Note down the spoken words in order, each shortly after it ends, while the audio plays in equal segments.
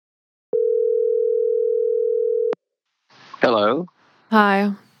Hello.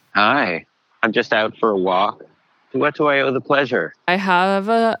 Hi. Hi. I'm just out for a walk. To what do I owe the pleasure? I have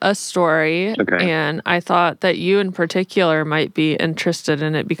a story, Okay. and I thought that you in particular might be interested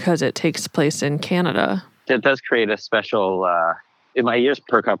in it because it takes place in Canada. That does create a special, my ears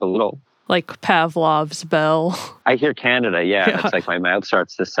perk up a little. Like Pavlov's bell. I hear Canada, Yeah. It's like my mouth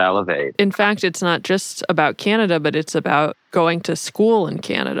starts to salivate. In fact, it's not just about Canada, but it's about going to school in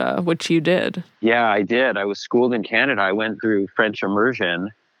Canada, which you did. Yeah, I did. I was schooled in Canada. I went through French immersion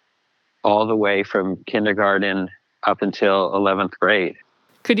all the way from kindergarten up until 11th grade.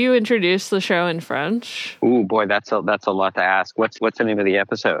 Could you introduce the show in French? Ooh, boy, that's a lot to ask. What's the name of the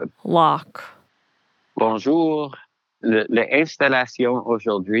episode? Loch. Bonjour. L'installation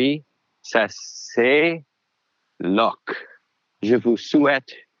aujourd'hui, ça c'est Loch. Je vous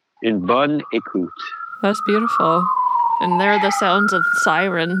souhaite une bonne écoute. That's beautiful. And there are the sounds of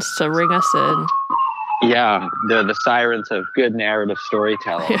sirens to ring us in. Yeah, they're the sirens of good narrative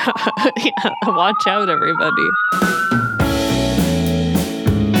storytelling. Yeah. Watch out, everybody.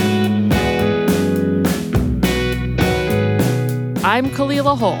 I'm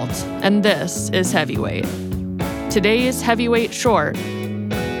Kalila Holt, and this is Heavyweight. Today's Heavyweight short,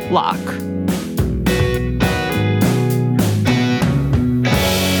 Loch.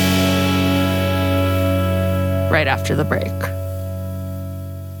 Right after the break.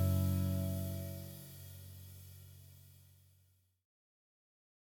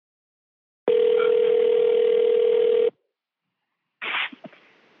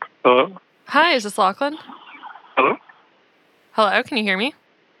 Hello? Hi, is this Lachlan? Hello? Hello, can you hear me?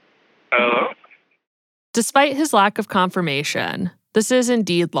 Hello? Despite his lack of confirmation, this is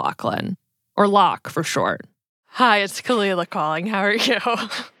indeed Lachlan, or Loch for short. Hi, it's Kalila calling. How are you?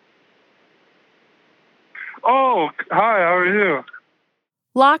 Oh, hi, how are you?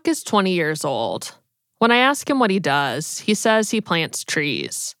 Loch is 20 years old. When I ask him what he does, he says he plants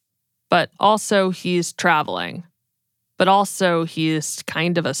trees. But also he's traveling. But also he's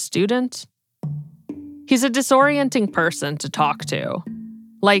kind of a student. He's a disorienting person to talk to.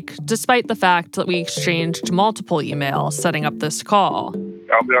 Like, despite the fact that we exchanged multiple emails setting up this call.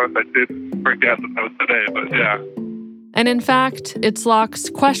 I'll be honest, I did forget that that was today, but yeah. And in fact, it's Loch's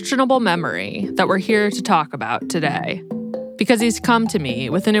questionable memory that we're here to talk about today. Because he's come to me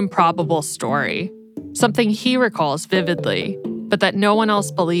with an improbable story, something he recalls vividly, but that no one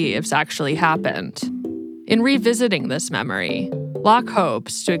else believes actually happened. In revisiting this memory, Loch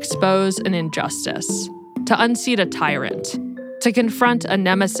hopes to expose an injustice, to unseat a tyrant, to confront a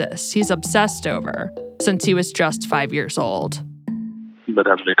nemesis he's obsessed over since he was just 5 years old.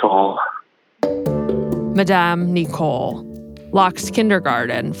 Madame Nicole. Madame Nicole, Loch's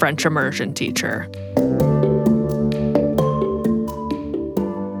kindergarten French immersion teacher.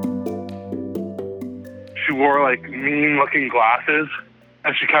 She wore, mean-looking glasses,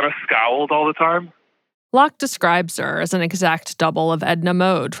 and she kind of scowled all the time. Loch describes her as an exact double of Edna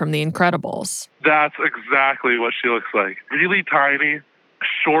Mode from The Incredibles. That's exactly what she looks like. Really tiny,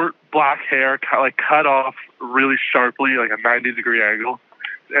 short black hair, cut off really sharply, like a 90-degree angle.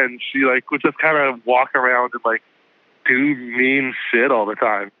 And she, would just kind of walk around and, do mean shit all the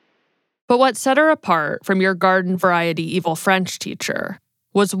time. But what set her apart from your garden variety evil French teacher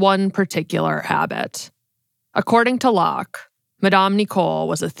was one particular habit. According to Loch, Madame Nicole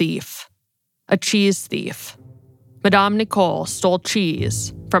was a thief. A cheese thief. Madame Nicole stole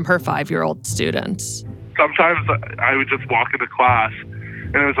cheese from her 5-year-old students. Sometimes I would just walk into class,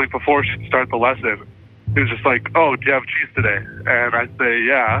 and it was before she'd start the lesson. It was just oh, do you have cheese today? And I'd say,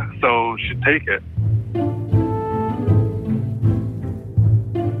 yeah, so she'd take it.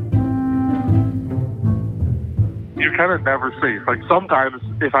 You're kind of never safe. Sometimes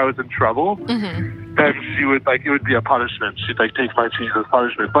if I was in trouble, then she would, it would be a punishment. She'd, take my cheese as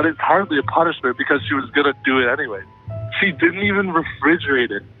punishment. But it's hardly a punishment because she was going to do it anyway. She didn't even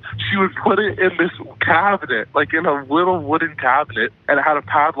refrigerate it. She would put it in this cabinet, in a little wooden cabinet, and it had a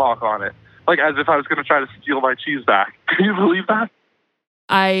padlock on it. As if I was going to try to steal my cheese back. Can you believe that?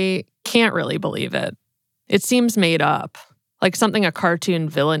 I can't really believe it. It seems made up, like something a cartoon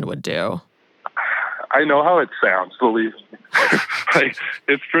villain would do. I know how it sounds, believe me.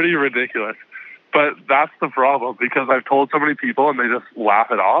 It's pretty ridiculous. But that's the problem, because I've told so many people and they just laugh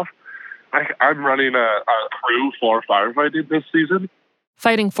it off. I'm running a crew for firefighting this season.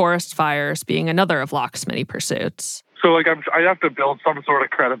 Fighting forest fires being another of Loch's many pursuits. So, I have to build some sort of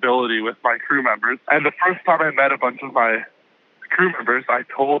credibility with my crew members. And the first time I met a bunch of my crew members, I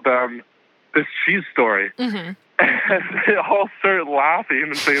told them this cheese story. Mm-hmm. And they all started laughing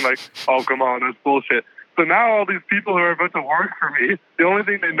and saying, oh, come on, that's bullshit. So now all these people who are about to work for me, the only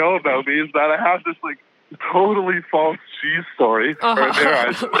thing they know about me is that I have this, totally false cheese story. Right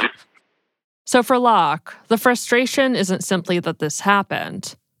there, So for Loch, the frustration isn't simply that this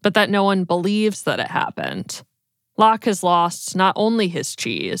happened, but that no one believes that it happened. Loch has lost not only his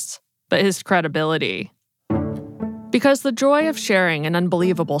cheese, but his credibility. Because the joy of sharing an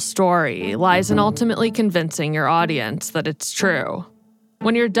unbelievable story lies in ultimately convincing your audience that it's true.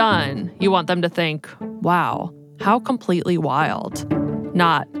 When you're done, you want them to think, wow, how completely wild.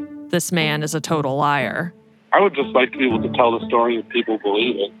 Not, this man is a total liar. I would just like to be able to tell the story and people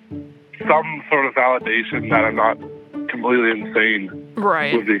believe it. Some sort of validation that I'm not completely insane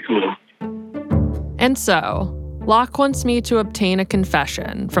would be cool. And so, Loch wants me to obtain a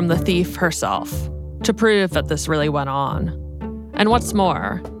confession from the thief herself to prove that this really went on. And what's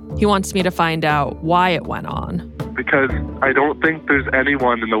more, he wants me to find out why it went on. Because I don't think there's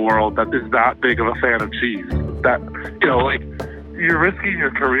anyone in the world that is that big of a fan of cheese. That, you're risking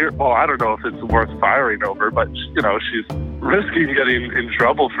your career. Well, I don't know if it's worth firing over, but, she's risking getting in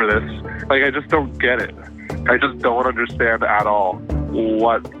trouble for this. I just don't get it. I just don't understand at all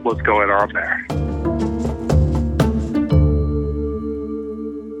what was going on there.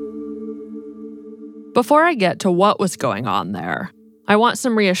 Before I get to what was going on there, I want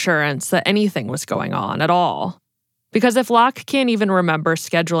some reassurance that anything was going on at all. Because if Loch can't even remember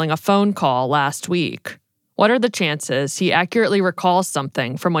scheduling a phone call last week, what are the chances he accurately recalls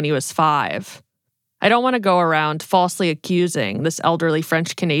something from when he was 5? I don't want to go around falsely accusing this elderly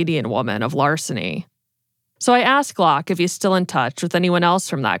French-Canadian woman of larceny. So I ask Loch if he's still in touch with anyone else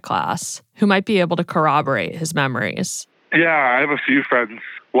from that class who might be able to corroborate his memories. Yeah, I have a few friends.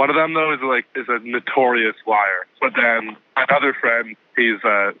 One of them, though, is a notorious liar. But then another friend, he's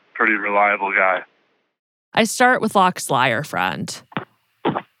a pretty reliable guy. I start with Loch's liar friend,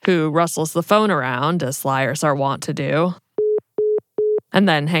 who rustles the phone around, as liars are wont to do, and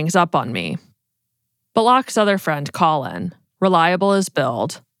then hangs up on me. But Loch's other friend, Colin, reliable as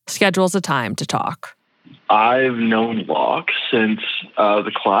billed, schedules a time to talk. I've known Loch since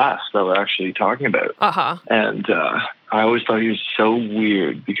the class that we're actually talking about. And I always thought he was so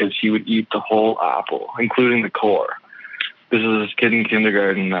weird because he would eat the whole apple, including the core. This is this kid in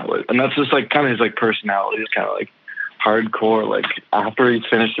kindergarten and that's just kind of his personality. It's kind of hardcore. After he'd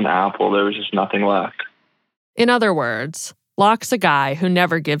finished an apple, there was just nothing left. In other words, Loch's a guy who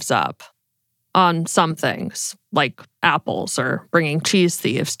never gives up on some things, like apples or bringing cheese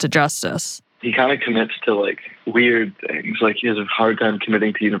thieves to justice. He kind of commits to weird things. He has a hard time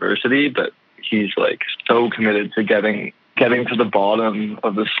committing to university, but he's so committed to getting to the bottom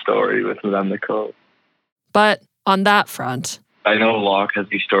of the story with Madame Nicole. But on that front, I know Loch has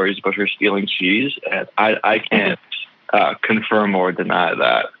these stories about her stealing cheese, and I can't confirm or deny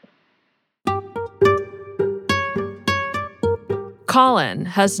that. Colin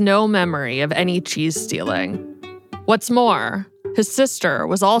has no memory of any cheese stealing. What's more, his sister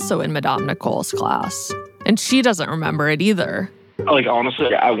was also in Madame Nicole's class, and she doesn't remember it either.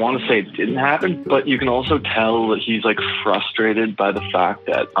 Honestly, I want to say it didn't happen, but you can also tell that he's frustrated by the fact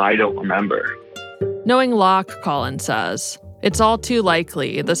that I don't remember. Knowing Loch, Colin says, it's all too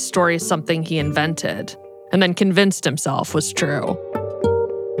likely this story's something he invented and then convinced himself was true.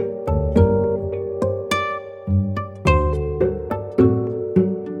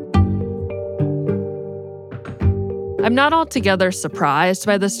 I'm not altogether surprised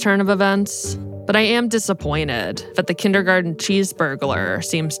by this turn of events, but I am disappointed that the kindergarten cheese burglar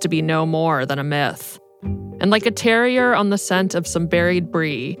seems to be no more than a myth. And like a terrier on the scent of some buried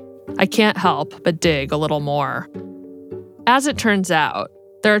brie, I can't help but dig a little more. As it turns out,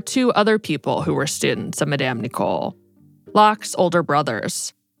 there are 2 other people who were students at Madame Nicole, Loch's older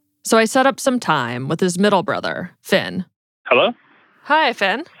brothers. So I set up some time with his middle brother, Finn. Hello? Hi,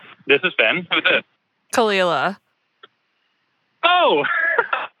 Finn. This is Finn. Who's this? Kalila. Oh!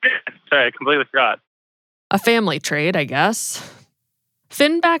 Sorry, I completely forgot. A family trait, I guess.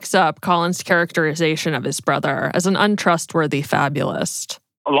 Finn backs up Colin's characterization of his brother as an untrustworthy fabulist.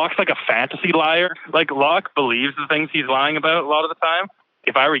 Loch's like a fantasy liar. Loch believes the things he's lying about a lot of the time.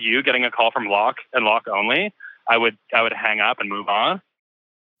 If I were you getting a call from Loch and Loch only, I would hang up and move on.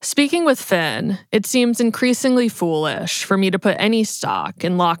 Speaking with Finn, it seems increasingly foolish for me to put any stock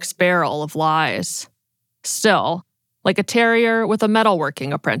in Loch's barrel of lies. Still, like a terrier with a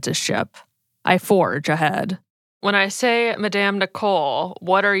metalworking apprenticeship, I forge ahead. When I say Madame Nicole,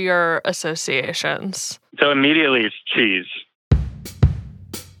 what are your associations? So immediately it's cheese.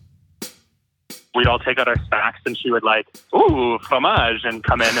 We'd all take out our snacks and she would ooh, fromage, and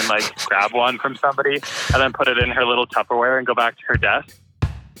come in and grab one from somebody and then put it in her little Tupperware and go back to her desk.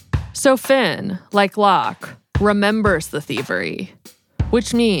 So Finn, like Loch, remembers the thievery,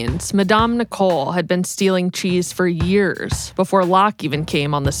 Which means Madame Nicole had been stealing cheese for years before Loch even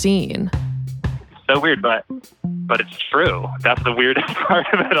came on the scene. So weird, but it's true. That's the weirdest part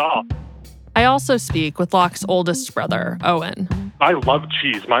of it all. I also speak with Loch's oldest brother, Owen. I love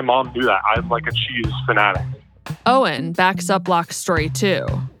cheese. My mom knew that. I'm like a cheese fanatic. Owen backs up Loch's story too.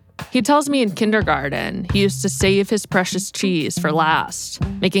 He tells me in kindergarten he used to save his precious cheese for last,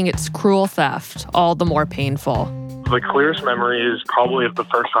 making its cruel theft all the more painful. The clearest memory is probably of the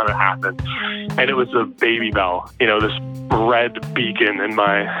first time it happened. And it was a Baby Bell, this red beacon in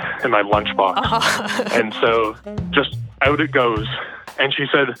my lunchbox. And so just out it goes. And she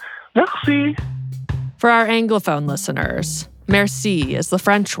said, "Merci." For our Anglophone listeners, merci is the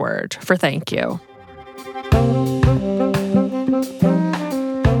French word for thank you.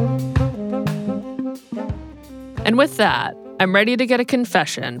 And with that, I'm ready to get a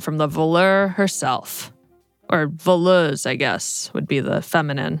confession from the voleur herself. Or voleuse, I guess, would be the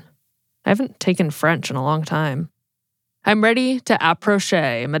feminine. I haven't taken French in a long time. I'm ready to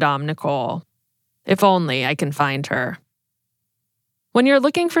approcher Madame Nicole. If only I can find her. When you're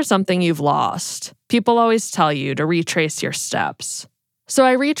looking for something you've lost, people always tell you to retrace your steps. So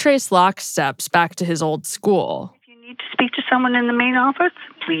I retraced Loch's steps back to his old school. If you need to speak to someone in the main office,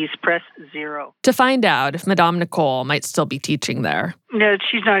 please press 0. To find out if Madame Nicole might still be teaching there. No,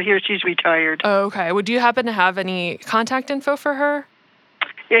 she's not here. She's retired. Okay. Would you happen to have any contact info for her?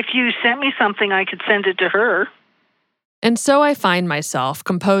 If you sent me something, I could send it to her. And so I find myself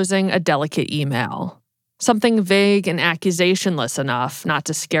composing a delicate email. Something vague and accusationless enough not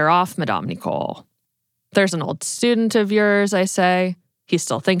to scare off Madame Nicole. "There's an old student of yours," I say. "He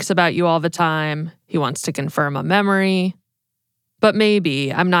still thinks about you all the time. He wants to confirm a memory." But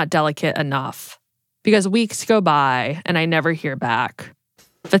maybe I'm not delicate enough, because weeks go by and I never hear back.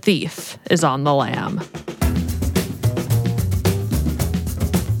 The thief is on the lam.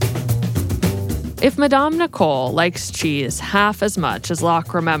 If Madame Nicole likes cheese half as much as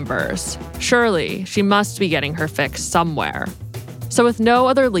Loch remembers, surely she must be getting her fix somewhere. So with no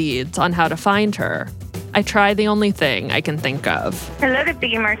other leads on how to find her, I try the only thing I can think of. Hello, the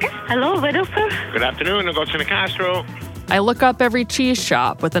Biggie Market. Hello, Widowfer. Good afternoon, Agostino Castro. I look up every cheese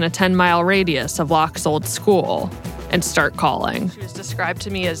shop within a 10-mile radius of Loch's old school and start calling. She was described to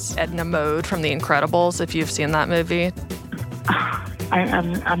me as Edna Mode from The Incredibles, if you've seen that movie.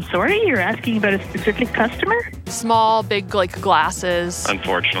 I'm sorry, you're asking about a specific customer? Small, big, glasses.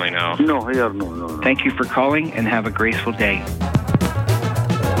 Unfortunately, no. No. Thank you for calling and have a graceful day.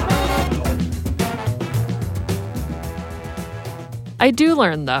 I do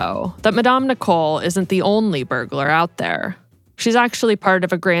learn, though, that Madame Nicole isn't the only burglar out there. She's actually part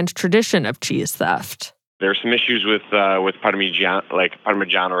of a grand tradition of cheese theft. There's some issues with Parmigiano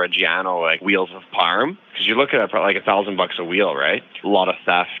Reggiano, wheels of Parm. Because you look at it for $1,000 a wheel, right? A lot of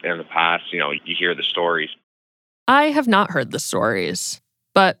theft in the past. You hear the stories. I have not heard the stories,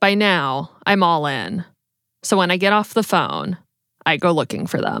 but by now I'm all in. So when I get off the phone, I go looking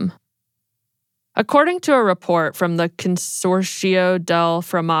for them. According to a report from the Consorzio del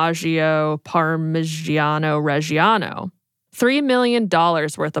Formaggio Parmigiano Reggiano, $3 million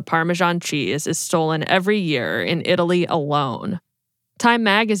worth of Parmesan cheese is stolen every year in Italy alone. Time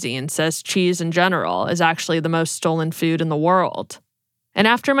magazine says cheese in general is actually the most stolen food in the world. And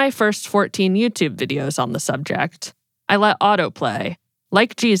after my first 14 YouTube videos on the subject, I let autoplay,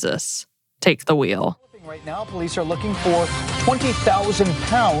 like Jesus, take the wheel. Right now, police are looking for 20,000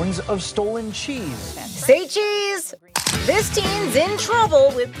 pounds of stolen cheese. Say cheese! This teen's in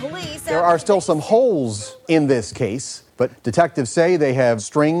trouble with police. There are still some holes in this case, but detectives say they have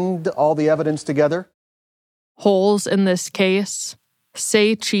stringed all the evidence together. Holes in this case?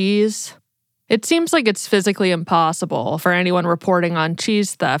 Say cheese? It seems like it's physically impossible for anyone reporting on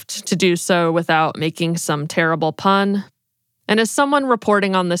cheese theft to do so without making some terrible pun. And as someone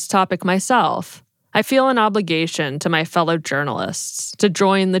reporting on this topic myself, I feel an obligation to my fellow journalists to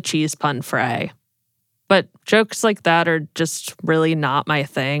join the cheese pun fray. But jokes like that are just really not my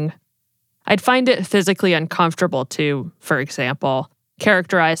thing. I'd find it physically uncomfortable to, for example,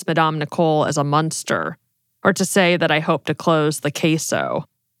 characterize Madame Nicole as a monster, or to say that I hope to close the queso.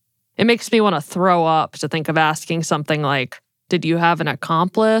 It makes me want to throw up to think of asking something like, did you have an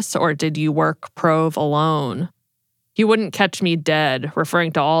accomplice or did you work prove alone? You wouldn't catch me dead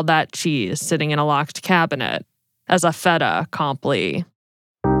referring to all that cheese sitting in a locked cabinet as a fait accompli.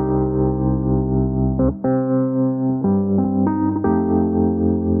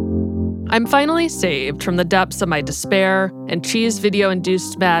 I'm finally saved from the depths of my despair and cheese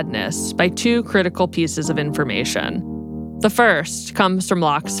video-induced madness by two critical pieces of information. The first comes from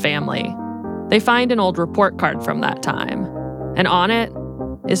Loch's family. They find an old report card from that time, and on it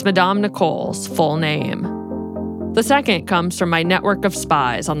is Madame Nicole's full name. The second comes from my network of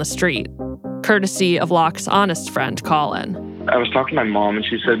spies on the street, courtesy of Loch's honest friend, Colin. I was talking to my mom, and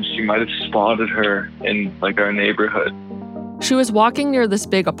she said she might have spotted her in, our neighborhood. She was walking near this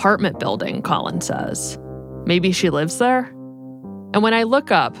big apartment building, Colin says. Maybe she lives there? And when I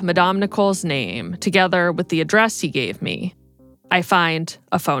look up Madame Nicole's name, together with the address he gave me, I find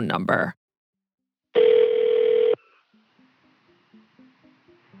a phone number.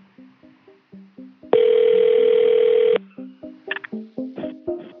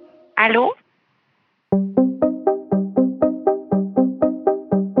 Allô?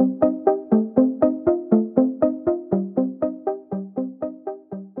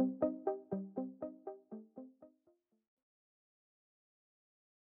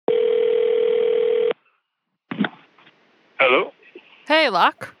 Hello? Hey,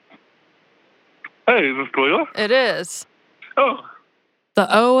 Loch. Hey, is this Kalila? It is. Oh. The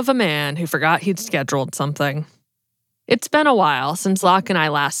O of a man who forgot he'd scheduled something. It's been a while since Loch and I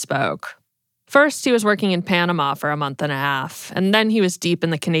last spoke. First, he was working in Panama for a month and a half, and then he was deep in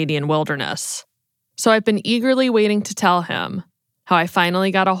the Canadian wilderness. So I've been eagerly waiting to tell him how I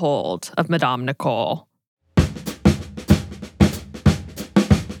finally got a hold of Madame Nicole.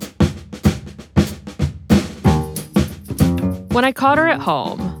 When I caught her at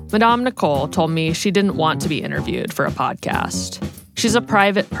home, Madame Nicole told me she didn't want to be interviewed for a podcast. She's a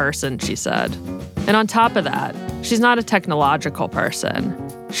private person, she said. And on top of that, she's not a technological person.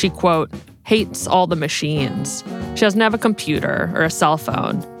 She, quote, hates all the machines. She doesn't have a computer or a cell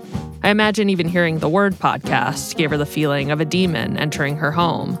phone. I imagine even hearing the word podcast gave her the feeling of a demon entering her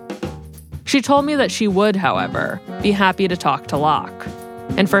home. She told me that she would, however, be happy to talk to Loch,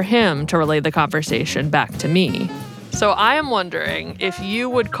 and for him to relay the conversation back to me. So I am wondering if you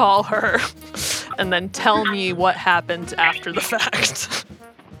would call her and then tell me what happened after the fact.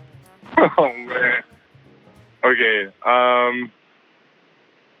 Oh, man. Okay,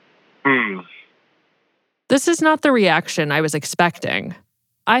 This is not the reaction I was expecting.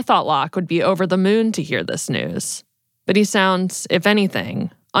 I thought Loch would be over the moon to hear this news. But he sounds, if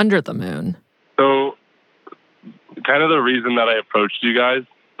anything, under the moon. So, kind of the reason that I approached you guys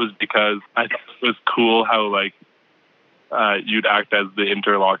was because I thought it was cool how, you'd act as the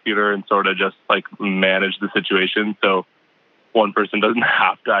interlocutor and sort of just, manage the situation. So one person doesn't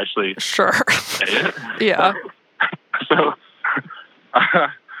have to actually sure say it. Yeah. So,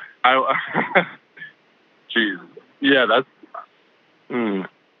 geez. Yeah, that's...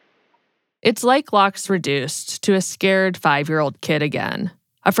 It's like Loch's reduced to a scared 5-year-old kid again,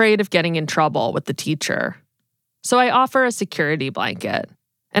 afraid of getting in trouble with the teacher. So I offer a security blanket,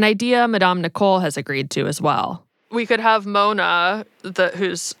 an idea Madame Nicole has agreed to as well. We could have Mona,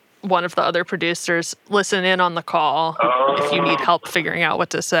 who's one of the other producers, listen in on the call if you need help figuring out what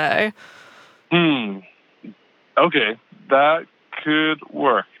to say. Okay, that could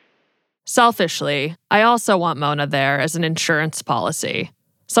work. Selfishly, I also want Mona there as an insurance policy,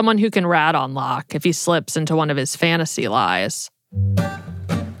 someone who can rat on Loch if he slips into one of his fantasy lies.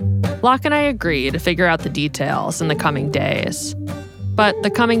 Loch and I agree to figure out the details in the coming days. But the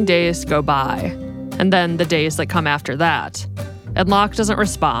coming days go by, and then the days that come after that, and Loch doesn't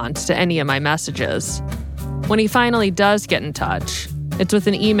respond to any of my messages. When he finally does get in touch, it's with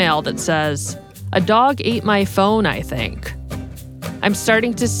an email that says, "A dog ate my phone, I think." I'm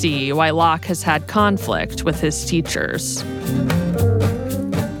starting to see why Loch has had conflict with his teachers.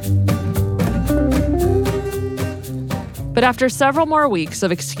 But after several more weeks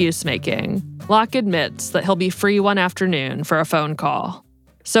of excuse-making, Loch admits that he'll be free one afternoon for a phone call.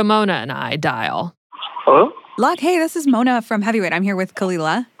 So Mona and I dial. Hello? Loch, hey, this is Mona from Heavyweight. I'm here with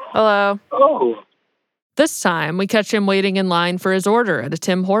Kalila. Hello. Oh. This time, we catch him waiting in line for his order at a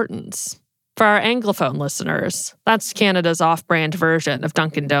Tim Hortons. For our Anglophone listeners, that's Canada's off-brand version of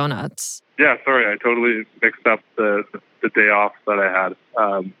Dunkin' Donuts. Yeah, sorry, I totally mixed up the day off that I had.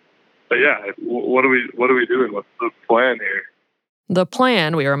 But yeah, what are we doing? What's the plan here? The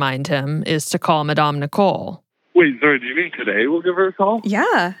plan, we remind him, is to call Madame Nicole. Wait, sorry, do you mean today we'll give her a call?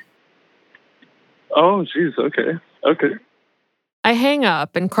 Yeah. Oh, geez, okay. I hang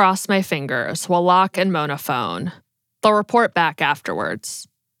up and cross my fingers while Loch and Mona phone. They'll report back afterwards.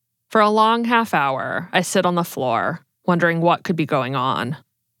 For a long half hour, I sit on the floor, wondering what could be going on.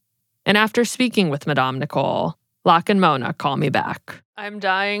 And after speaking with Madame Nicole, Loch and Mona call me back. I'm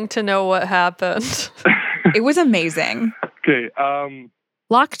dying to know what happened. It was amazing. Okay,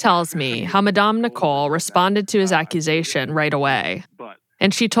 Loch tells me how Madame Nicole responded to his accusation right away.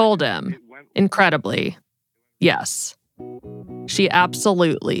 And she told him, incredibly, yes, she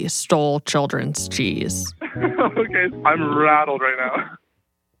absolutely stole children's cheese. Okay, I'm rattled right now.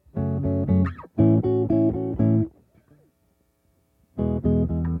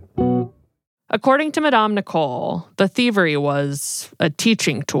 According to Madame Nicole, the thievery was a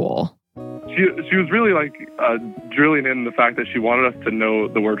teaching tool. She was really drilling in the fact that she wanted us to know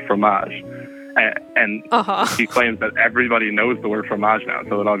the word fromage. And She claims that everybody knows the word fromage now,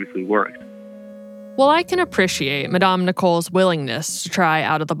 so it obviously worked. Well, I can appreciate Madame Nicole's willingness to try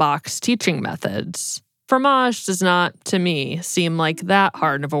out-of-the-box teaching methods. Fromage does not, to me, seem like that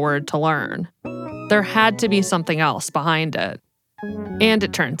hard of a word to learn. There had to be something else behind it. And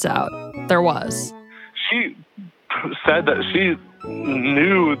it turns out, there was. She said that she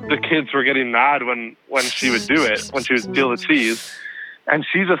knew the kids were getting mad when she would do it, when she would steal the cheese. And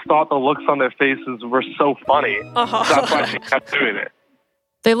she just thought the looks on their faces were so funny. That's why she kept doing it.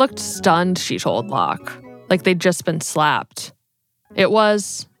 They looked stunned, she told Loch, like they'd just been slapped. It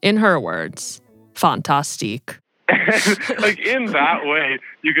was, in her words, fantastique. In that way,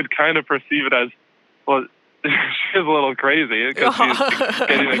 you could kind of perceive it as, well, she's a little crazy because she's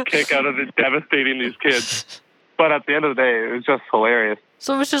getting a kick out of it, devastating these kids. But at the end of the day, it was just hilarious.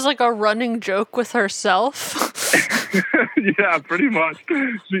 So it was just like a running joke with herself? Yeah, pretty much.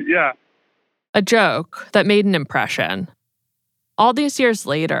 Yeah. A joke that made an impression. All these years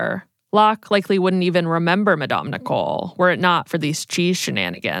later, Loch likely wouldn't even remember Madame Nicole were it not for these cheese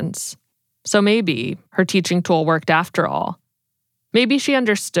shenanigans. So maybe her teaching tool worked after all. Maybe she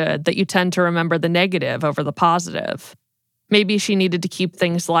understood that you tend to remember the negative over the positive. Maybe she needed to keep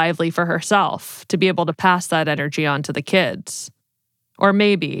things lively for herself to be able to pass that energy on to the kids. Or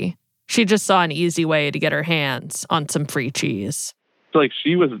maybe she just saw an easy way to get her hands on some free cheese.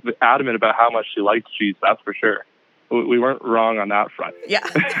 She was adamant about how much she liked cheese, that's for sure. We weren't wrong on that front. Yeah.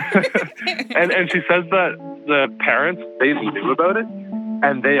 and she says that the parents, they knew about it,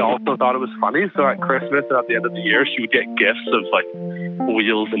 and they also thought it was funny. So at Christmas and at the end of the year, she would get gifts of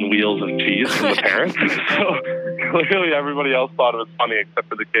wheels and wheels of cheese from the parents. So clearly everybody else thought it was funny except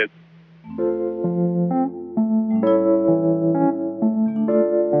for the kids.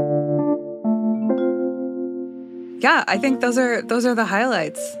 Yeah, I think those are the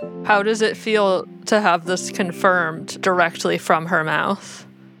highlights. How does it feel to have this confirmed directly from her mouth?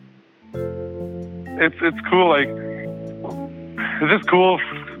 It's cool. It's just cool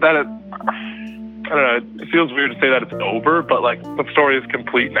that I don't know. It feels weird to say that it's over, but the story is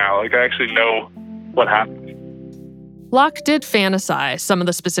complete now. I actually know what happened. Loch did fantasize some of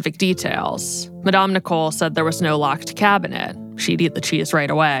the specific details. Madame Nicole said there was no locked cabinet. She'd eat the cheese right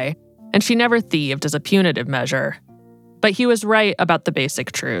away. And she never thieved as a punitive measure. But he was right about the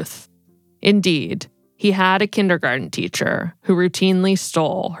basic truth. Indeed, he had a kindergarten teacher who routinely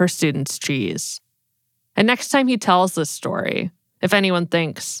stole her students' cheese. And next time he tells this story, if anyone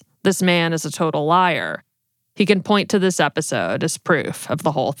thinks this man is a total liar, he can point to this episode as proof of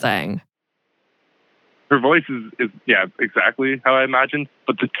the whole thing. Her voice is exactly how I imagined,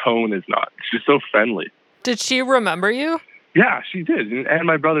 but the tone is not. She's so friendly. Did she remember you? Yeah, she did, and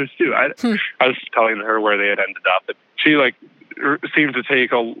my brothers too. I was telling her where they had ended up, and she seemed to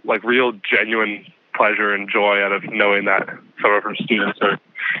take a real genuine pleasure and joy out of knowing that some of her students are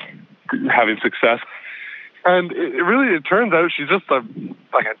having success. And it turns out she's just a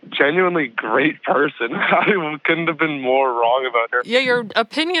genuinely great person. I couldn't have been more wrong about her. Yeah, your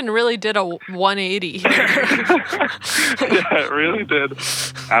opinion really did a 180 here. Yeah, it really did.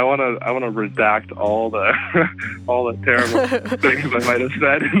 I want to redact all the terrible things I might have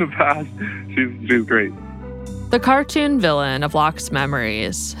said in the past. She's great. The cartoon villain of Loch's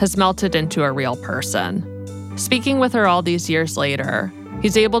memories has melted into a real person. Speaking with her all these years later,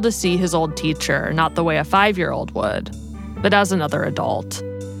 he's able to see his old teacher not the way a 5-year-old would, but as another adult.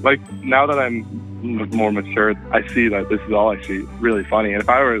 Now that I'm more mature, I see that this is all actually really funny. And if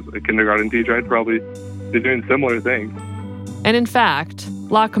I was a kindergarten teacher, I'd probably be doing similar things. And in fact,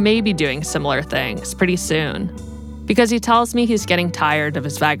 Loch may be doing similar things pretty soon. Because he tells me he's getting tired of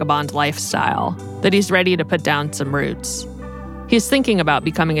his vagabond lifestyle, that he's ready to put down some roots. He's thinking about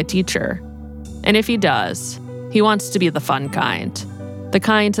becoming a teacher. And if he does, he wants to be the fun kind. The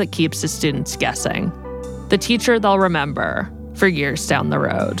kind that keeps his students guessing. The teacher they'll remember for years down the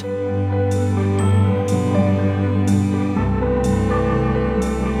road.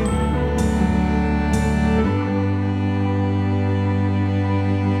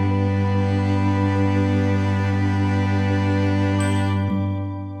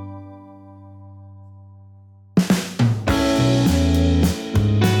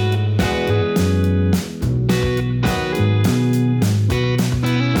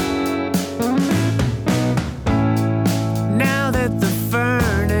 Now that the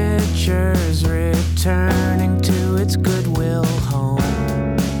furnace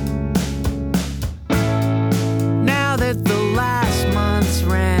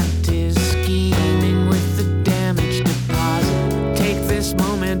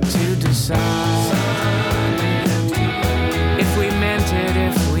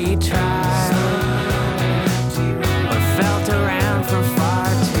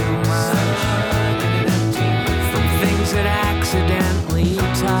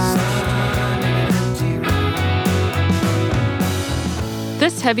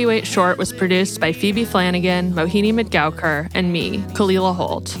This Heavyweight short was produced by Phoebe Flanagan, Mohini Midgaukar, and me, Kalila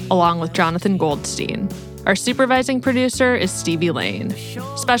Holt, along with Jonathan Goldstein. Our supervising producer is Stevie Lane.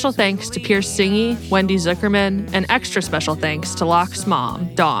 Special thanks to Pierce Singy, Wendy Zuckerman, and extra special thanks to Loch's mom,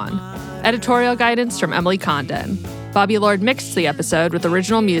 Dawn. Editorial guidance from Emily Condon. Bobby Lord mixed the episode with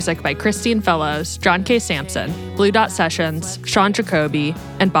original music by Christine Fellows, John K. Sampson, Blue Dot Sessions, Sean Jacoby,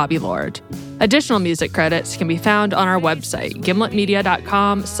 and Bobby Lord. Additional music credits can be found on our website,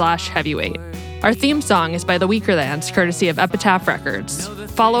 gimletmedia.com/heavyweight. Our theme song is by The Weakerthans, courtesy of Epitaph Records.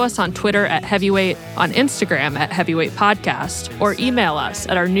 Follow us on Twitter @Heavyweight, on Instagram @Heavyweight Podcast, or email us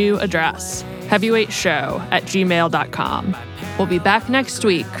at our new address, heavyweightshow@gmail.com. We'll be back next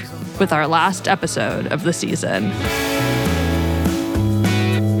week with our last episode of the season.